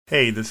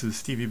Hey, this is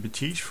Stevie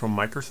Batish from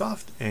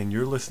Microsoft, and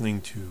you're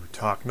listening to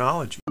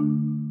Talknology.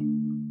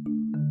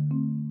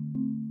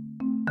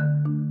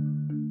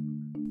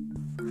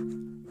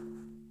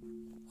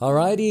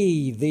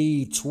 Alrighty,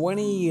 the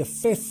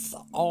 25th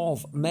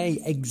of May,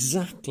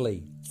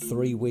 exactly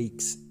 3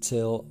 weeks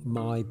till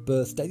my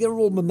birthday. They're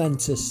all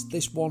momentous.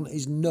 This one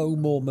is no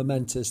more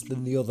momentous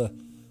than the other.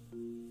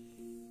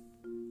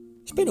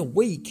 It's been a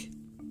week.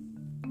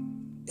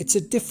 It's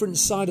a different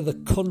side of the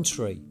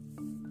country.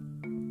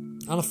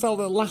 And I felt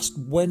that last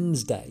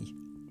Wednesday,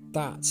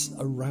 that's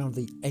around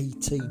the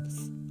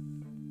 18th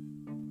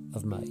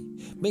of May,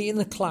 meeting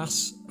the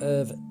class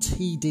of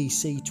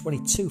TDC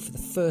 22 for the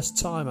first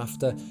time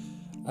after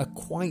a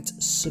quite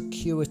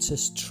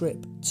circuitous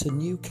trip to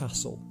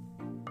Newcastle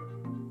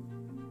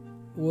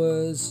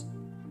was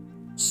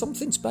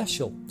something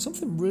special,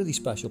 something really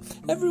special.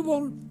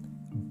 Everyone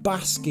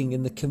basking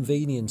in the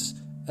convenience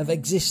of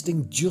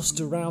existing just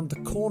around the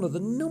corner. The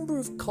number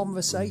of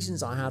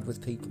conversations I had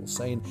with people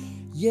saying,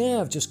 yeah,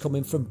 I've just come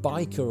in from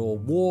Biker or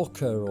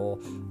Walker, or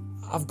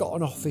I've got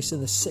an office in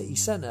the city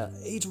centre.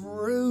 It's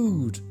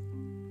rude.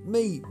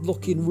 Me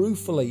looking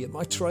ruefully at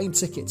my train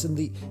tickets and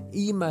the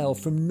email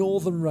from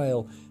Northern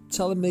Rail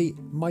telling me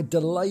my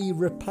delay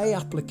repay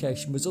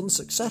application was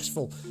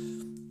unsuccessful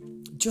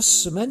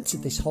just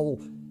cemented this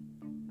whole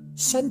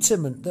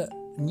sentiment that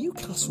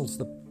Newcastle's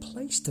the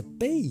place to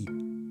be.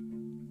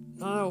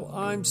 Now,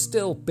 I'm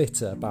still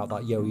bitter about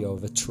that yo-yo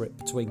of a trip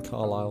between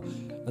Carlisle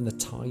and the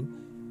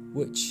Tyne,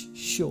 which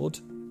should,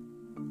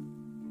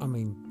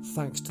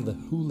 thanks to the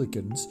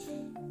hooligans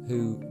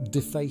who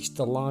defaced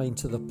the line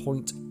to the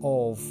point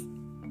of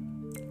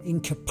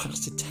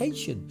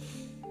incapacitation,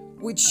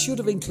 which should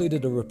have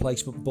included a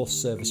replacement bus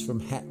service from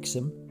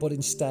Hexham, but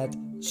instead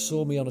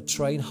saw me on a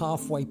train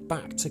halfway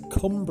back to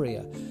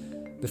Cumbria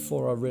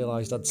before I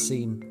realised I'd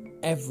seen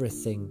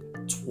everything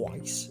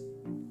twice.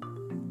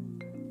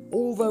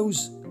 All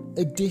those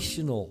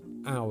additional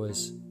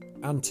hours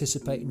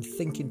anticipating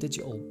Thinking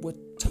Digital were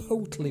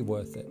totally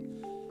worth it.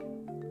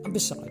 And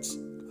besides,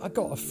 I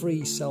got a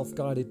free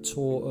self-guided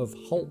tour of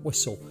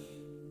Haltwhistle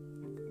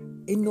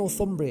in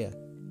Northumbria,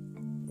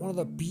 one of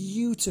the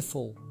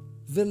beautiful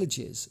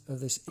villages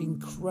of this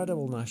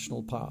incredible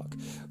national park,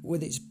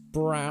 with its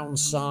brown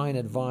sign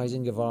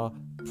advising of our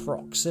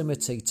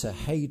proximity to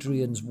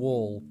Hadrian's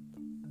Wall.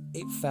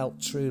 It felt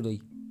truly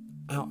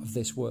out of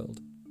this world.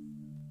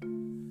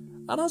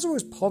 And as I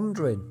was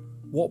pondering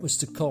what was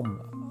to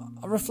come,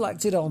 I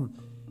reflected on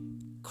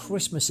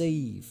Christmas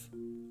Eve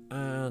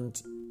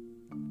and,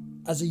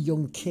 as a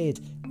young kid,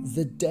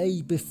 the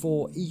day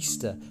before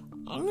Easter.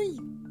 I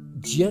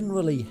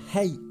generally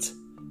hate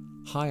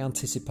high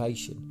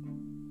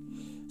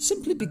anticipation,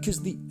 simply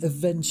because the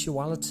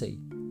eventuality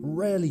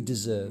rarely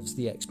deserves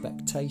the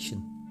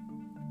expectation.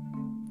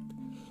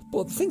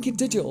 But Thinking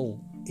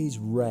Digital is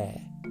rare.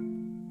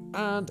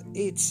 And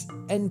it's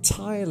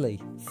entirely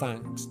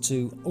thanks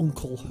to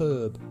Uncle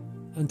Herb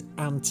and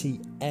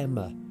Auntie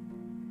Emma.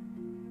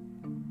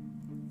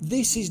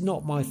 This is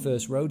not my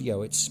first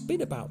rodeo. It's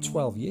been about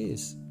 12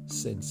 years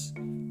since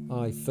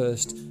I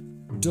first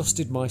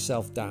dusted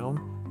myself down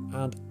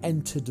and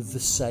entered the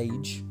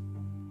Sage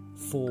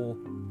for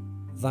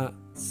that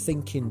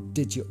Thinking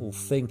Digital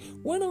thing.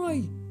 When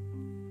I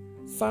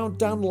found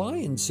Dan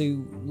Lyons,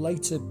 who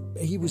later,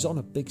 he was on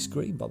a big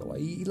screen by the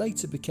way, he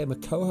later became a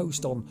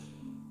co-host on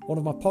one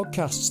of my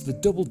podcasts, The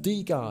Double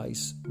D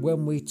Guys,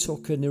 when we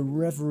took an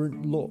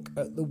irreverent look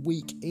at the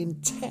week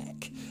in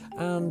tech.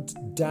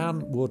 And Dan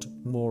would,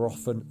 more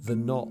often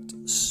than not,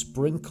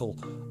 sprinkle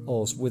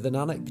us with an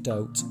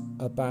anecdote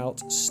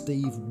about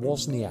Steve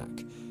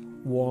Wozniak,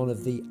 one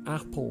of the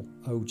Apple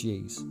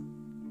OGs.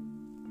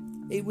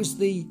 It was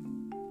the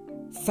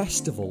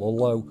festival,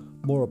 although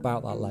more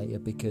about that later,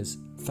 because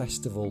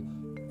festival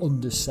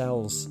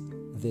undersells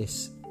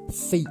this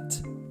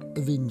feat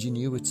of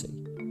ingenuity.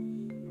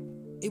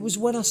 It was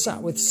when I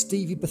sat with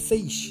Stevie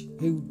Batish,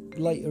 who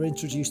later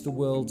introduced the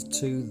world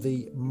to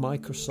the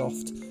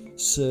Microsoft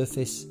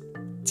Surface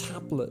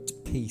tablet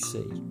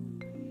PC.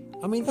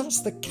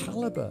 That's the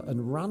calibre and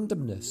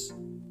randomness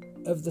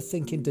of the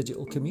Thinking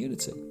Digital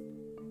community.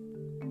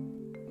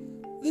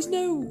 There's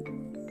no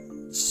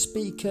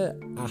speaker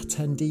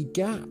attendee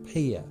gap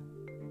here.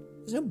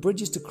 There's no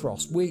bridges to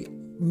cross. We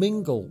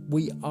mingle.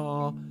 We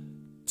are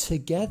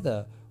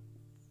together.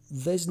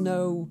 There's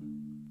no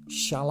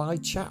shall I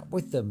chat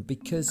with them,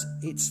 because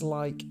it's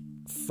like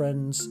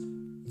friends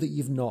that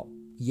you've not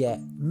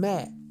yet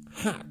met.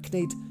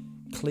 Hackneyed,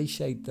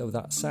 cliched though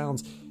that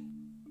sounds.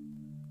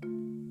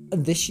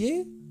 And this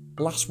year,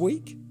 last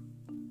week,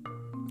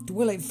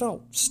 well, it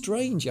felt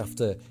strange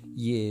after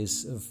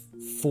years of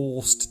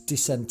forced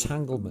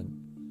disentanglement.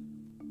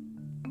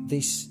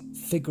 This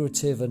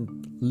figurative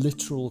and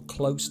literal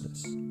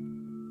closeness.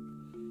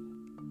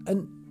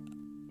 And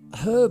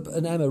Herb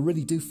and Emma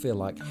really do feel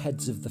like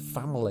heads of the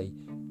family,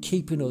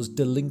 keeping us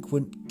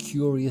delinquent,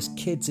 curious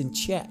kids in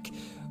check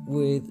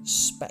with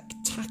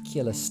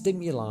spectacular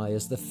stimuli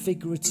as the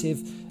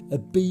figurative,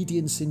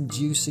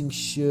 obedience-inducing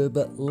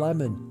sherbet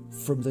lemon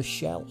from the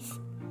shelf.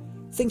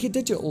 Thinking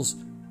Digital's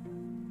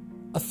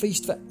a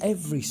feast for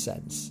every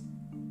sense.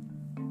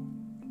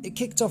 It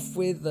kicked off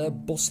with a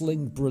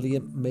bustling,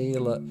 brilliant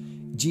meal at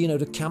Gino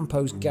de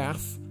Campo's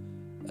gaff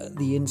at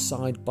the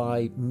Inside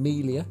by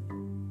Melia,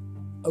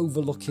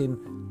 overlooking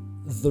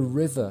the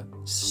river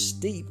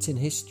steeped in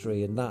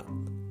history and that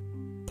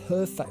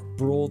perfect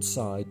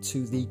broadside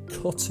to the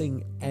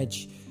cutting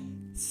edge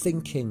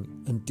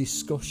thinking and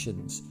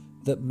discussions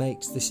that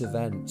makes this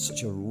event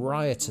such a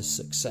riotous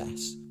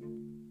success.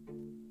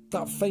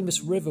 That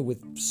famous river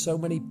with so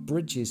many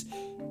bridges.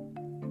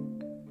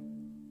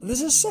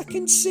 There's a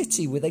second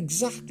city with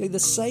exactly the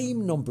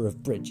same number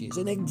of bridges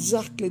in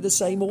exactly the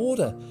same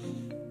order,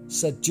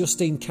 said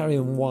Justine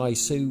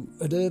Carrion-Weiss, who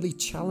had early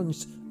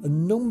challenged a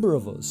number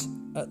of us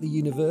at the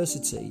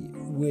university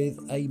with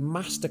a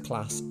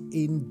masterclass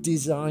in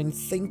design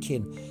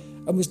thinking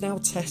and was now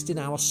testing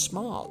our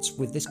smarts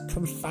with this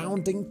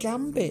confounding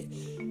gambit.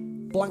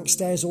 Blank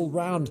stares all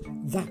round.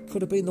 That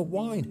could have been the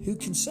wine. Who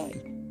can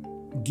say?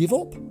 Give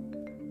up?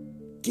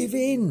 Give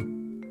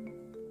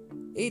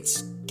in?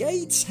 It's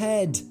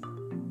Gateshead.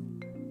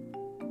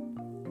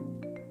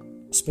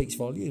 Speaks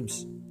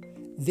volumes.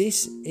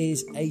 This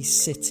is a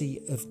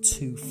city of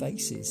two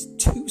faces,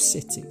 two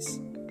cities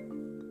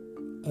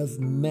of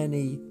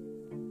many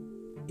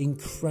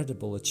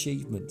incredible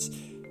achievements.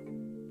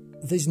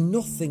 There's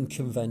nothing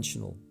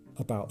conventional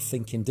about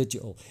thinking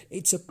digital.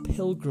 It's a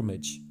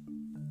pilgrimage.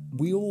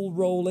 We all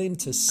roll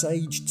into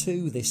Sage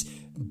 2, this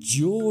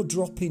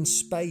jaw-dropping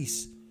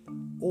space,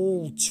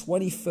 all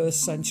 21st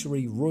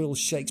century Royal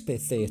Shakespeare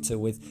Theatre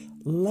with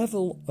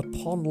level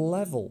upon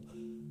level,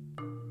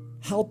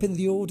 helping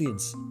the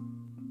audience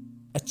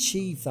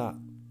achieve that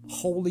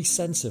holy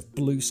sense of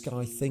blue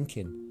sky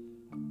thinking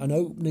and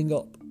opening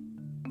up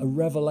a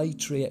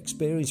revelatory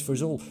experience for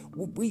us all.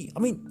 We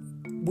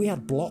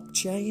had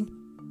blockchain,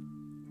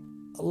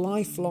 a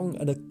lifelong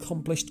and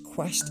accomplished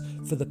quest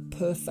for the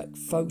perfect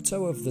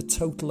photo of the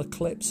total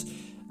eclipse,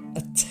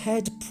 a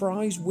TED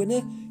Prize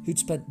winner who'd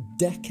spent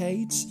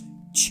decades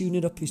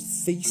tuning up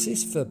his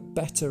thesis for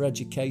better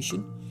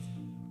education.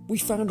 We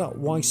found out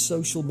why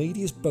social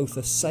media is both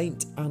a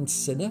saint and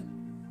sinner,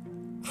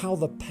 how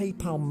the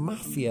PayPal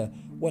mafia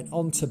went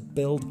on to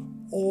build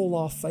all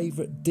our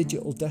favourite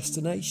digital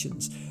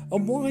destinations,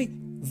 and why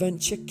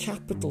venture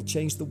capital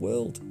changed the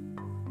world.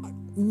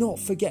 Not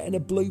forgetting a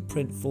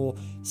blueprint for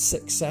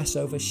success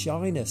over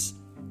shyness,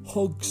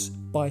 hugs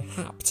by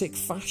haptic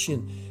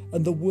fashion,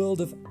 and the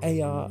world of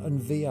AR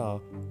and VR,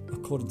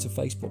 according to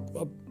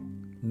Facebook.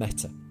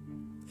 Meta.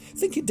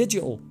 Thinking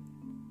digital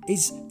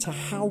is to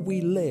how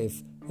we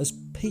live as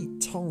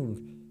Pete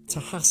Tong to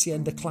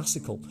Hacienda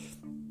Classical.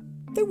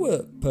 They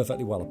work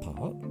perfectly well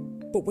apart,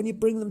 but when you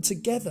bring them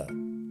together,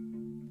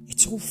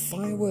 it's all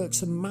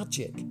fireworks and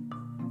magic.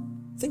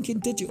 Thinking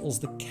digital's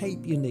the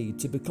cape you need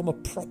to become a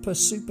proper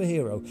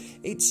superhero.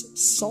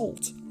 It's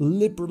salt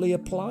liberally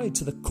applied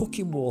to the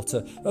cooking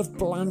water of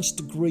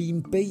blanched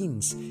green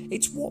beans.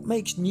 It's what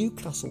makes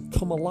Newcastle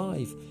come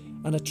alive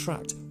and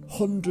attract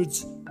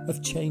hundreds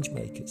of change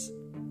makers,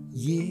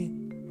 year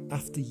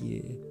after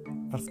year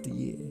after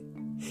year.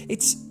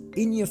 It's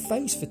in your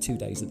face for 2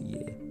 days of the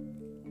year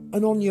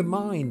and on your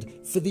mind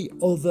for the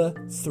other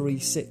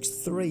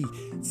 363.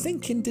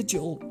 Thinking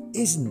digital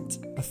isn't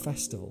a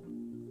festival.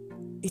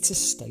 It's a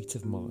state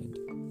of mind.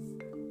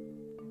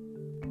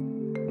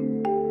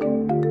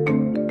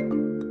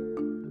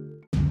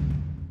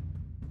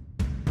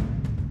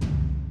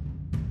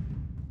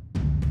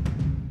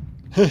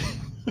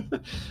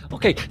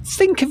 Okay,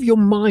 think of your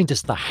mind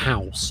as the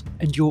house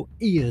and your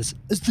ears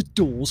as the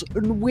doors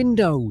and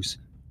windows.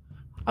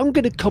 I'm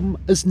going to come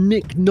as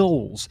Nick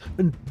Knowles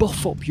and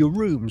buff up your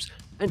rooms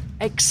and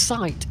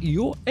excite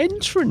your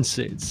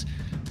entrances.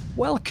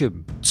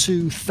 Welcome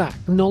to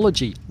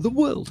Thacknology, the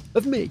world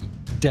of me,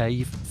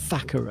 Dave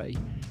Thackeray.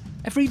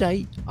 Every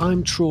day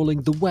I'm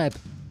trawling the web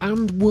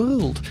and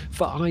world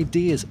for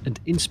ideas and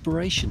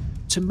inspiration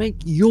to make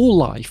your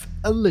life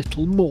a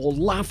little more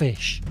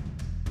lavish.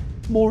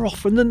 More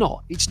often than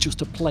not, it's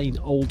just a plain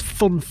old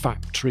fun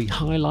factory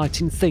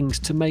highlighting things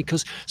to make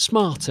us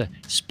smarter,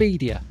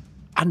 speedier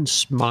and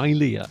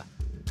smilier.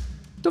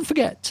 Don't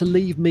forget to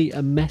leave me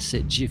a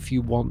message if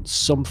you want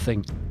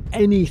something,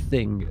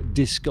 anything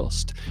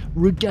discussed,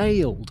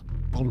 regaled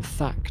on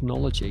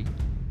Thacknology.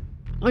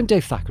 I'm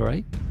Dave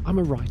Thackeray. I'm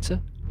a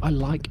writer. I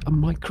like a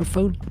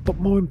microphone, but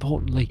more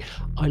importantly,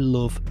 I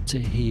love to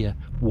hear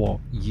what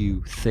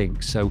you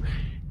think. So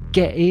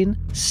get in,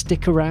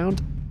 stick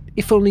around,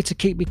 if only to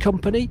keep me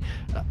company.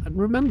 And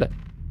remember,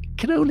 it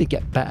can only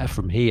get better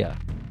from here.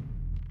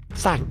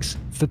 Thanks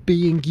for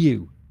being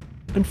you.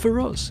 And for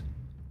us,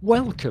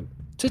 welcome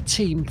to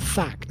Team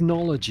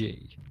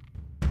Thacknology.